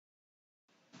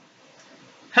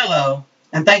Hello,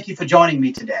 and thank you for joining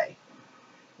me today.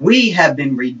 We have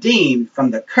been redeemed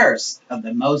from the curse of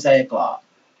the Mosaic Law.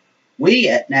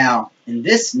 Now, in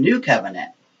this new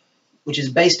covenant, which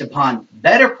is based upon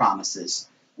better promises,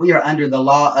 we are under the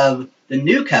law of the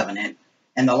new covenant,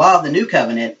 and the law of the new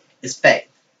covenant is faith.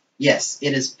 Yes,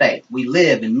 it is faith. We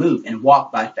live and move and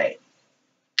walk by faith.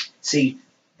 See,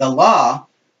 the law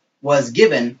was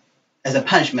given as a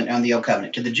punishment on the old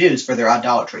covenant to the Jews for their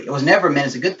idolatry. It was never meant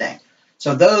as a good thing.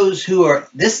 So those who are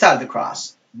this side of the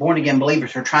cross, born-again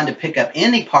believers, who are trying to pick up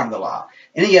any part of the law,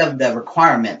 any of the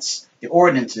requirements, the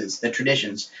ordinances, the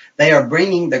traditions, they are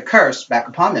bringing the curse back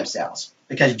upon themselves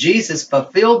because Jesus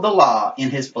fulfilled the law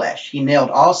in his flesh. He nailed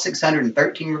all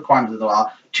 613 requirements of the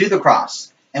law to the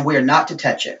cross, and we are not to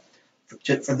touch it.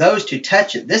 For those to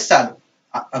touch it, this side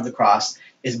of the cross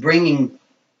is bringing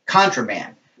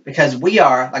contraband because we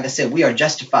are, like I said, we are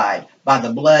justified by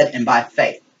the blood and by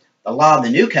faith. The law of the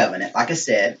new covenant, like I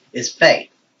said, is faith.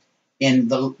 In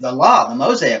the law, the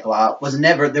Mosaic Law,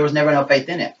 there was never no faith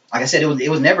in it. Like I said, it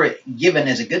was never given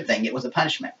as a good thing. It was a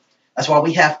punishment. That's why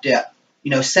we have to,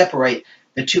 separate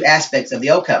the two aspects of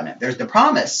the old covenant. There's the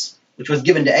promise, which was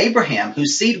given to Abraham,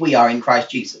 whose seed we are in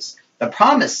Christ Jesus. The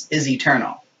promise is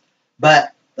eternal.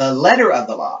 But the letter of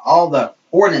the law, all the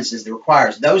ordinances that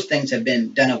requires, those things have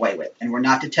been done away with, and we're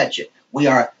not to touch it. We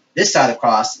are this side of the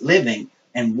cross living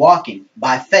and walking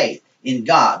by faith in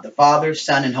God, the Father,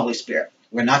 Son, and Holy Spirit.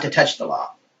 We're not to touch the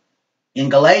law. In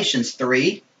Galatians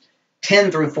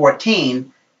 3:10 through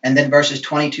 14, and then verses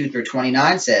 22 through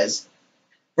 29 says,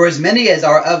 "For as many as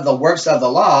are of the works of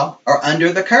the law are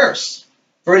under the curse.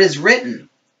 For it is written,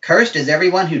 Cursed is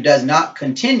everyone who does not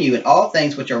continue in all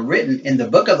things which are written in the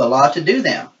book of the law to do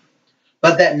them.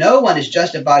 But that no one is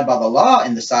justified by the law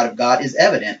in the sight of God is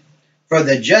evident, for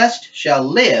the just shall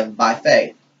live by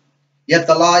faith. Yet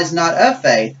the law is not of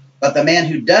faith, but the man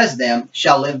who does them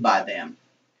shall live by them.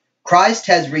 Christ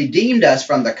has redeemed us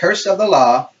from the curse of the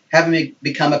law, having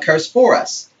become a curse for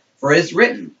us. For it is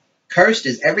written, Cursed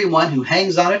is everyone who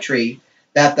hangs on a tree,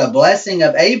 that the blessing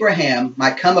of Abraham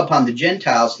might come upon the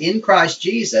Gentiles in Christ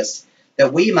Jesus,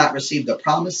 that we might receive the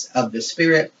promise of the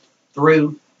Spirit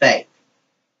through faith."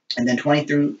 And then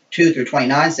 22 through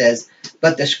 29 says,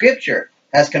 "But the Scripture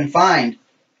has confined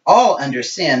all under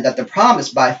sin, that the promise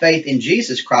by faith in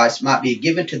Jesus Christ might be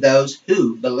given to those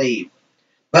who believe.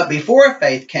 But before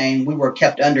faith came, we were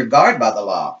kept under guard by the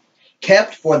law,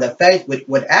 kept for the faith which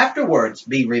would afterwards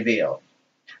be revealed.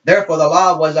 Therefore the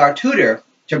law was our tutor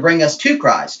to bring us to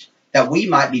Christ, that we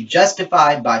might be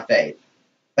justified by faith.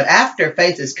 But after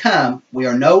faith has come, we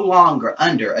are no longer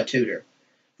under a tutor.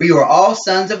 For you are all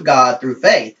sons of God through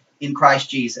faith in Christ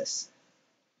Jesus.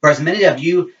 For as many of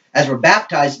you as were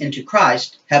baptized into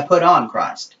Christ have put on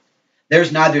Christ.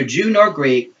 There's neither Jew nor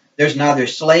Greek, there's neither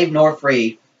slave nor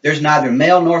free, there's neither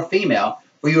male nor female,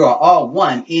 for you are all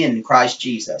one in Christ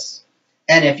Jesus.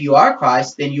 And if you are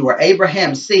Christ, then you are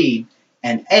Abraham's seed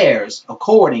and heirs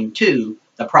according to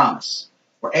the promise."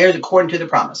 We're heirs according to the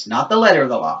promise, not the letter of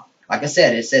the law. Like I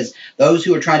said, it says those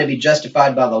who are trying to be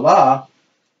justified by the law,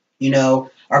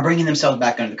 are bringing themselves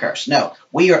back under the curse. No,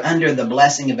 we are under the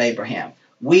blessing of Abraham.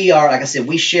 We are, like I said,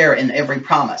 we share in every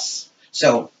promise.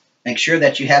 So make sure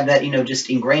that you have that, just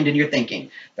ingrained in your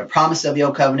thinking. The promise of the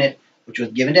old covenant, which was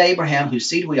given to Abraham, whose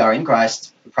seed we are in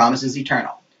Christ, the promise is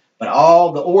eternal. But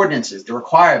all the ordinances, the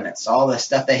requirements, all the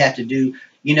stuff they have to do,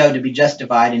 to be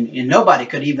justified, and nobody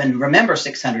could even remember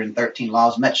 613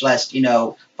 laws, much less,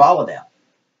 follow them.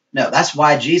 No, that's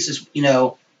why Jesus,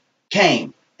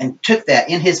 came and took that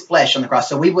in his flesh on the cross,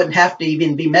 so we wouldn't have to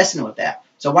even be messing with that.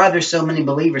 So why there's so many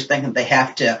believers thinking that they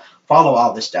have to follow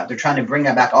all this stuff? They're trying to bring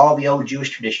back all the old Jewish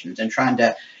traditions and trying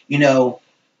to,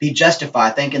 be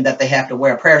justified, thinking that they have to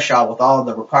wear a prayer shawl with all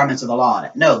the requirements of the law on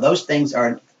it. No, those things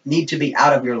need to be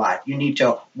out of your life. You need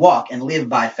to walk and live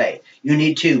by faith. You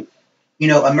need to,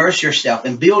 immerse yourself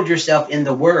and build yourself in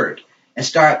the Word and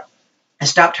stop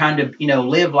trying to,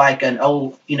 live like an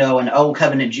old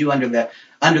covenant Jew under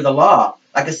the law.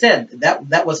 Like I said,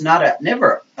 that was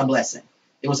never a blessing.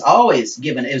 It was always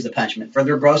given as a punishment for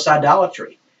their gross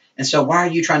idolatry. And so why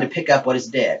are you trying to pick up what is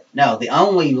dead? No, the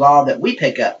only law that we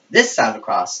pick up this side of the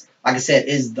cross, like I said,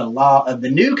 is the law of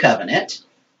the new covenant,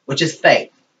 which is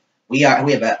faith. We have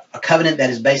a covenant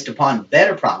that is based upon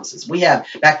better promises. We have,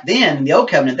 back then, in the old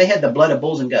covenant, they had the blood of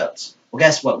bulls and goats. Well,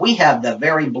 guess what? We have the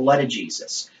very blood of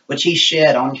Jesus, which he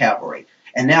shed on Calvary.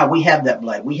 And now we have that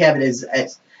blood. We have it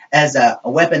as a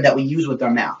weapon that we use with our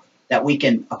mouth, that we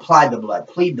can apply the blood,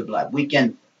 plead the blood. We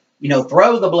can,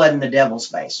 throw the blood in the devil's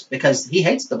face because he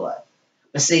hates the blood.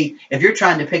 But see, if you're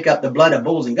trying to pick up the blood of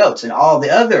bulls and goats and all the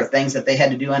other things that they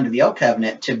had to do under the old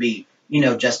covenant to be,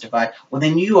 justified. Well,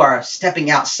 then you are stepping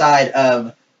outside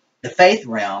of the faith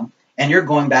realm, and you're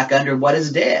going back under what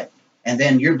is dead. And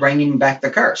then you're bringing back the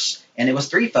curse. And it was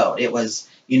threefold. It was,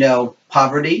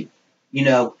 poverty,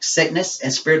 sickness,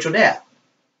 and spiritual death.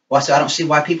 Well, so I don't see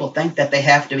why people think that they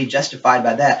have to be justified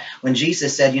by that. When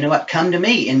Jesus said, you know what, come to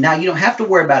me. And now you don't have to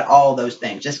worry about all those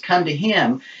things. Just come to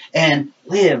him and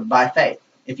live by faith.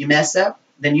 If you mess up,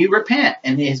 then you repent,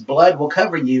 and his blood will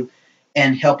cover you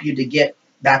and help you to get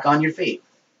back on your feet.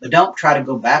 But don't try to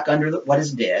go back under what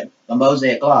is dead, the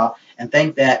Mosaic Law, and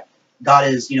think that God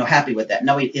is, happy with that.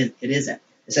 No, it isn't.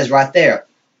 It says right there,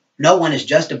 no one is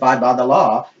justified by the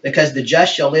law, because the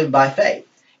just shall live by faith.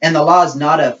 And the law is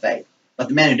not of faith, but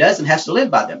the man who doesn't has to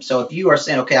live by them. So if you are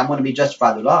saying, okay, I'm going to be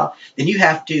justified by the law, then you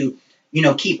have to,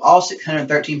 keep all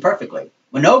 613 perfectly.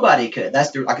 Well, nobody could.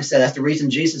 Like I said, that's the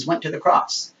reason Jesus went to the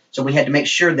cross. So we had to make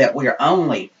sure that we are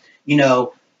only,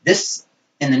 this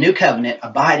in the new covenant,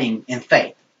 abiding in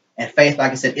faith. And faith,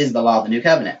 like I said, is the law of the new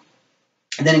covenant.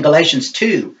 And then in Galatians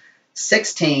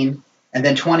 2:16 and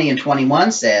then 20 and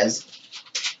 21 says,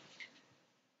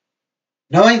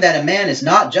 knowing that a man is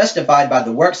not justified by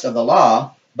the works of the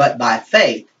law, but by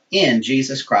faith in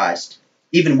Jesus Christ.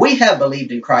 Even we have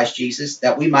believed in Christ Jesus,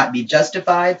 that we might be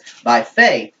justified by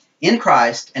faith in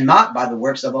Christ, and not by the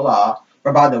works of the law.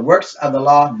 For by the works of the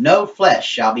law no flesh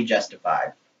shall be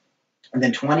justified. And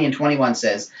then 20 and 21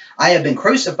 says, I have been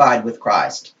crucified with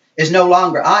Christ. It is no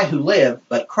longer I who live,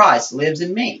 but Christ lives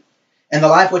in me. And the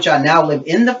life which I now live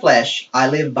in the flesh, I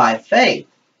live by faith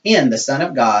in the Son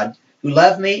of God, who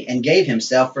loved me and gave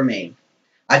himself for me.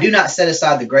 I do not set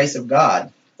aside the grace of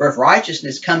God, for if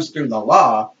righteousness comes through the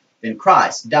law, then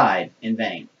Christ died in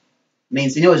vain. It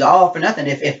means, it was all for nothing.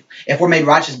 If we're made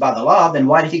righteous by the law, then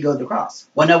why did he go to the cross?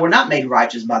 Well, no, we're not made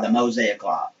righteous by the Mosaic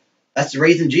Law. That's the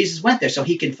reason Jesus went there, so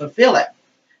he could fulfill it.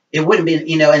 It wouldn't be,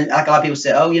 and like a lot of people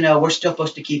say, oh, we're still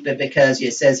supposed to keep it because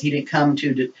it says he didn't come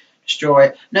to destroy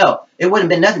it. No, it wouldn't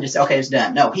have been nothing to say, okay, it's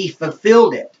done. No, he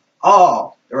fulfilled it,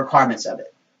 all the requirements of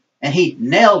it. And he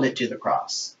nailed it to the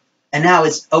cross. And now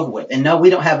it's over with. And no, we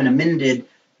don't have an amended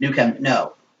new covenant.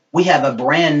 No, we have a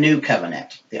brand new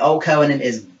covenant. The old covenant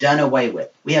is done away with.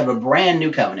 We have a brand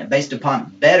new covenant based upon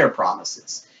better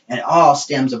promises. And it all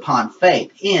stems upon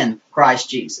faith in Christ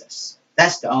Jesus.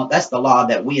 That's the law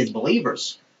that we as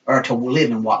believers are to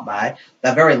live and walk by.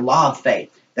 The very law of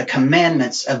faith, the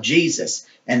commandments of Jesus,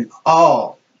 and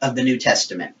all of the New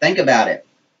Testament. Think about it.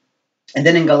 And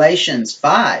then in Galatians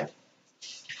 5,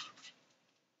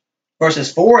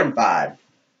 verses 4 and 5,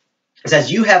 it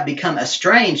says, you have become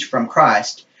estranged from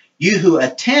Christ, you who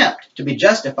attempt to be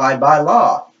justified by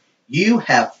law. You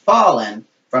have fallen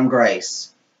from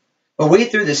grace. But we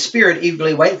through the Spirit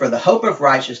eagerly wait for the hope of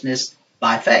righteousness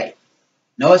by faith.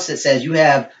 Notice it says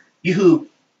you who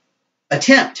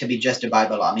attempt to be justified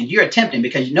by law. I mean, you're attempting,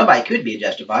 because nobody could be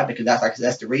justified, because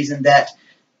that's the reason that,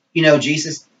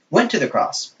 Jesus went to the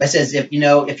cross. It says if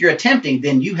you're attempting,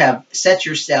 then you have set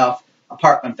yourself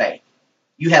apart from faith.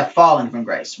 You have fallen from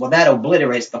grace. Well, that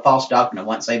obliterates the false doctrine of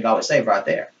once saved, always saved right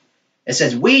there. It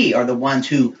says we are the ones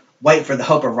who wait for the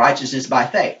hope of righteousness by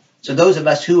faith. So those of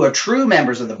us who are true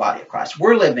members of the body of Christ,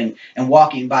 we're living and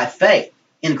walking by faith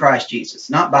in Christ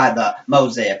Jesus, not by the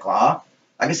Mosaic Law.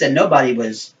 Like I said, nobody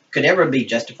could ever be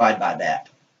justified by that.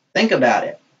 Think about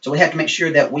it. So we have to make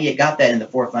sure that we got that in the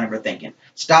forefront of our thinking.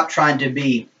 Stop trying to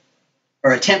be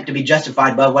or attempt to be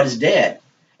justified by what is dead.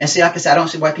 And see, like I said, I don't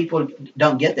see why people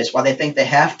don't get this, why they think they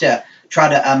have to try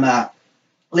to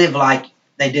live like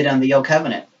they did on the old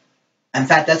covenant. In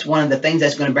fact, that's one of the things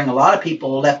that's going to bring a lot of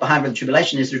people left behind for the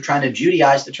tribulation, is they're trying to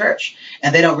Judaize the church.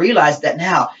 And they don't realize that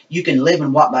now you can live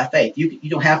and walk by faith. You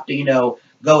don't have to,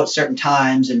 go at certain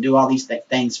times and do all these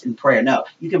things in prayer. No,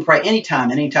 you can pray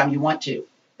anytime you want to.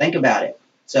 Think about it.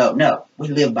 So, no, we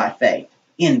live by faith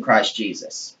in Christ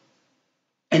Jesus.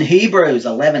 In Hebrews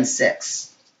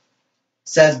 11:6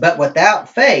 says, but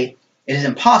without faith, it is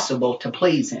impossible to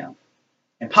please him.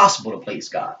 Impossible to please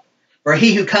God. For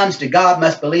he who comes to God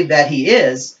must believe that he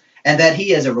is, and that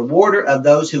he is a rewarder of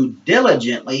those who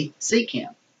diligently seek him.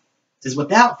 It says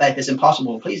without faith, it's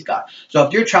impossible to please God. So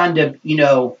if you're trying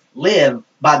to, live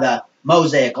by the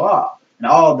Mosaic Law and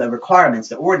all the requirements,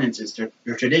 the ordinances, the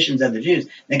traditions of the Jews,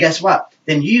 then guess what?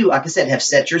 Then you, like I said, have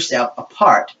set yourself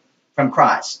apart from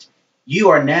Christ.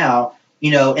 You are now,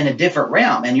 in a different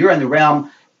realm, and you're in the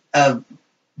realm of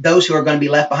those who are going to be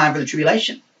left behind for the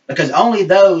tribulation. Because only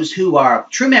those who are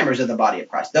true members of the body of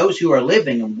Christ, those who are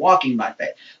living and walking by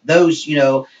faith, those,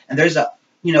 and there's a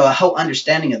whole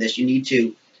understanding of this. You need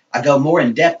to, I go more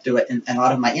in depth through it in a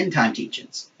lot of my end time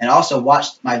teachings, and also watch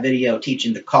my video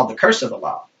teaching called The Curse of the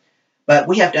Law. But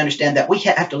we have to understand that we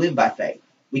have to live by faith.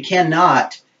 We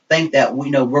cannot think that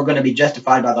we're going to be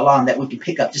justified by the law and that we can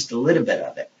pick up just a little bit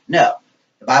of it. No.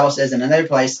 The Bible says in another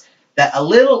place that a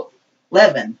little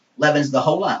leaven leavens the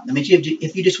whole lump. That means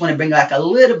if you just want to bring back a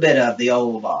little bit of the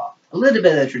old law, a little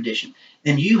bit of the tradition,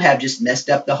 then you have just messed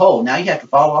up the whole. Now you have to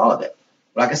follow all of it.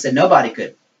 Like I said, nobody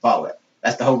could follow it.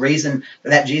 That's the whole reason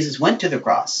that Jesus went to the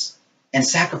cross and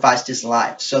sacrificed his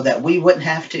life so that we wouldn't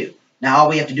have to. Now all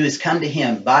we have to do is come to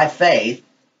him by faith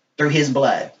through his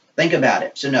blood. Think about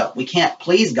it. So no, we can't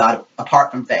please God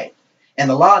apart from faith. And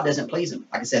the law doesn't please him.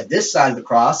 Like I said, this side of the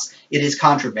cross, it is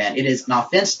contraband. It is an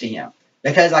offense to him.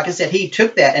 Because, like I said, he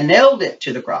took that and nailed it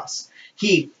to the cross.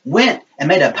 He went and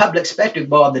made a public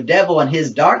spectacle of the devil and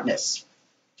his darkness.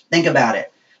 Think about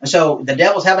it. And so the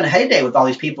devil's having a heyday with all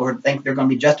these people who think they're going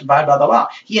to be justified by the law.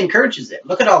 He encourages it.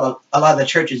 Look at a lot of the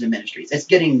churches and ministries. It's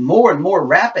getting more and more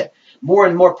rapid, more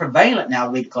and more prevalent now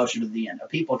we get closer to the end of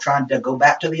people trying to go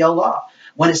back to the old law.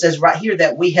 When it says right here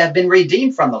that we have been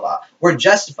redeemed from the law. We're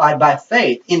justified by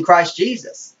faith in Christ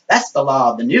Jesus. That's the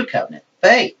law of the new covenant,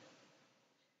 faith.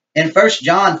 In 1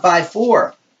 John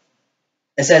 5:4,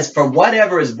 it says, "For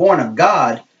whatever is born of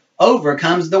God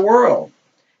overcomes the world.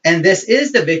 And this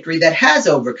is the victory that has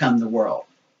overcome the world,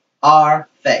 our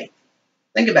faith."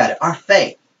 Think about it. Our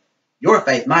faith, your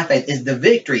faith, my faith, is the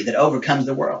victory that overcomes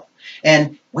the world.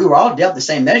 And we were all dealt the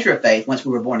same measure of faith once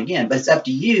we were born again. But it's up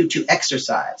to you to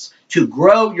exercise, to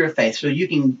grow your faith so you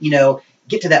can,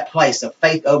 get to that place of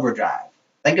faith overdrive.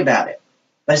 Think about it.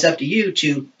 But it's up to you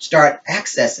to start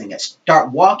accessing it.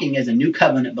 Start walking as a new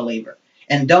covenant believer.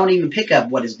 And don't even pick up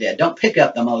what is dead. Don't pick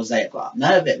up the Mosaic Law.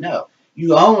 None of it, no.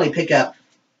 You only pick up,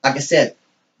 like I said,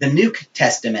 the New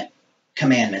Testament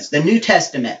commandments, the New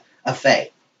Testament of faith.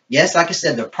 Yes, like I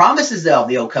said, the promises of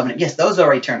the Old Covenant, yes, those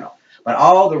are eternal. But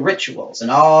all the rituals and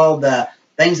all the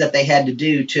things that they had to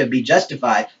do to be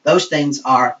justified, those things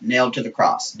are nailed to the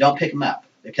cross. Don't pick them up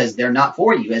because they're not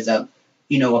for you as a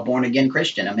born-again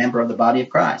Christian, a member of the body of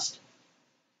Christ.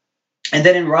 And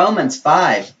then in Romans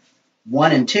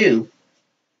 5:1 and 2,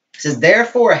 it says,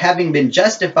 "Therefore, having been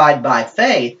justified by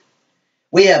faith,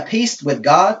 we have peace with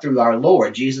God through our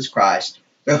Lord Jesus Christ,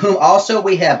 through whom also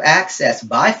we have access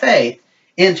by faith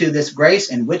into this grace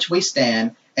in which we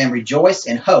stand and rejoice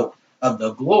in hope of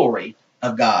the glory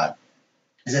of God."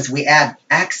 It says we have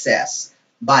access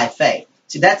by faith.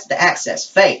 See, that's the access,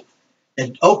 faith,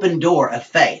 the open door of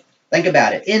faith. Think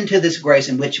about it, into this grace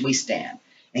in which we stand.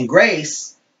 And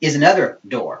grace is another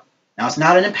door. Now, it's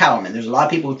not an empowerment. There's a lot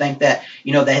of people who think that,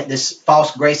 that this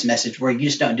false grace message where you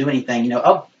just don't do anything,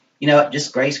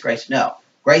 just grace, grace. No.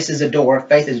 Grace is a door.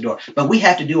 Faith is a door. But we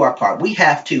have to do our part. We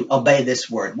have to obey this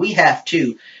word. We have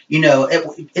to,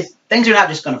 things are not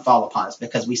just going to fall upon us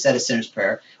because we said a sinner's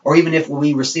prayer, or even if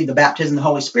we receive the baptism of the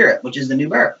Holy Spirit, which is the new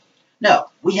birth. No,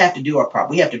 we have to do our part.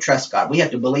 We have to trust God. We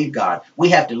have to believe God. We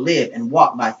have to live and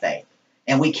walk by faith.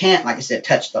 And we can't, like I said,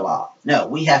 touch the law. No,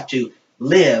 we have to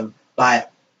live by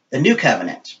the new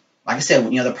covenant. Like I said,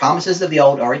 the promises of the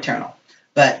old are eternal.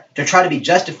 But to try to be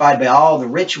justified by all the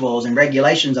rituals and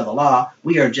regulations of the law,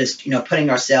 we are just,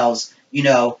 putting ourselves, in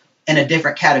a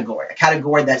different category, a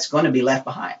category that's going to be left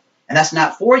behind. And that's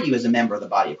not for you as a member of the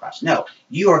body of Christ. No,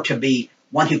 you are to be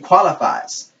one who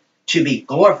qualifies to be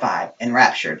glorified and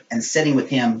raptured and sitting with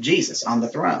him, Jesus, on the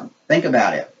throne. Think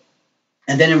about it.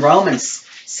 And then in Romans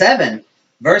 7,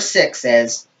 verse 6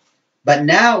 says, "But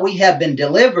now we have been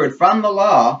delivered from the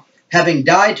law, having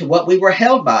died to what we were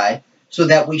held by, so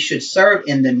that we should serve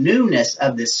in the newness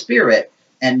of the Spirit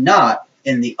and not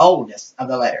in the oldness of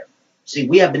the letter." See,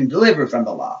 we have been delivered from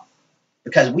the law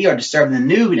because we are to serve in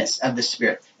the newness of the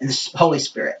Spirit and the Holy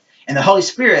Spirit. And the Holy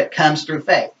Spirit comes through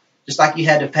faith. Just like you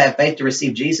had to have faith to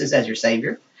receive Jesus as your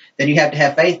Savior, then you have to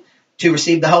have faith to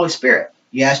receive the Holy Spirit.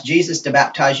 You ask Jesus to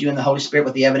baptize you in the Holy Spirit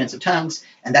with the evidence of tongues,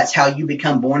 and that's how you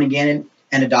become born again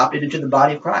and adopted into the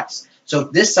body of Christ. So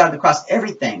this side of the cross,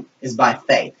 everything is by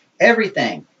faith.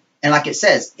 Everything. And like it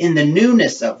says, in the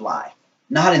newness of life,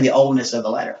 not in the oldness of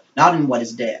the letter, not in what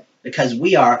is dead, because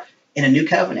we are in a new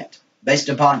covenant based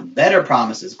upon better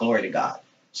promises, glory to God.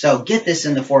 So get this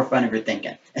in the forefront of your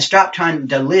thinking and stop trying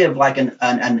to live like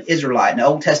an Israelite, an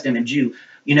Old Testament Jew,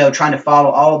 trying to follow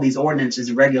all of these ordinances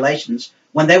and regulations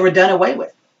when they were done away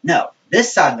with. No,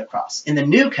 this side of the cross, in the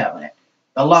new covenant,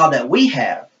 the law that we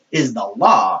have is the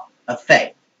law of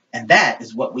faith. And that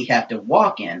is what we have to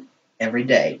walk in every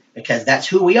day, because that's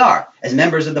who we are as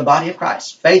members of the body of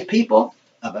Christ, faith people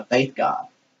of a faith God.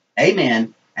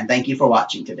 Amen, and thank you for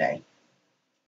watching today.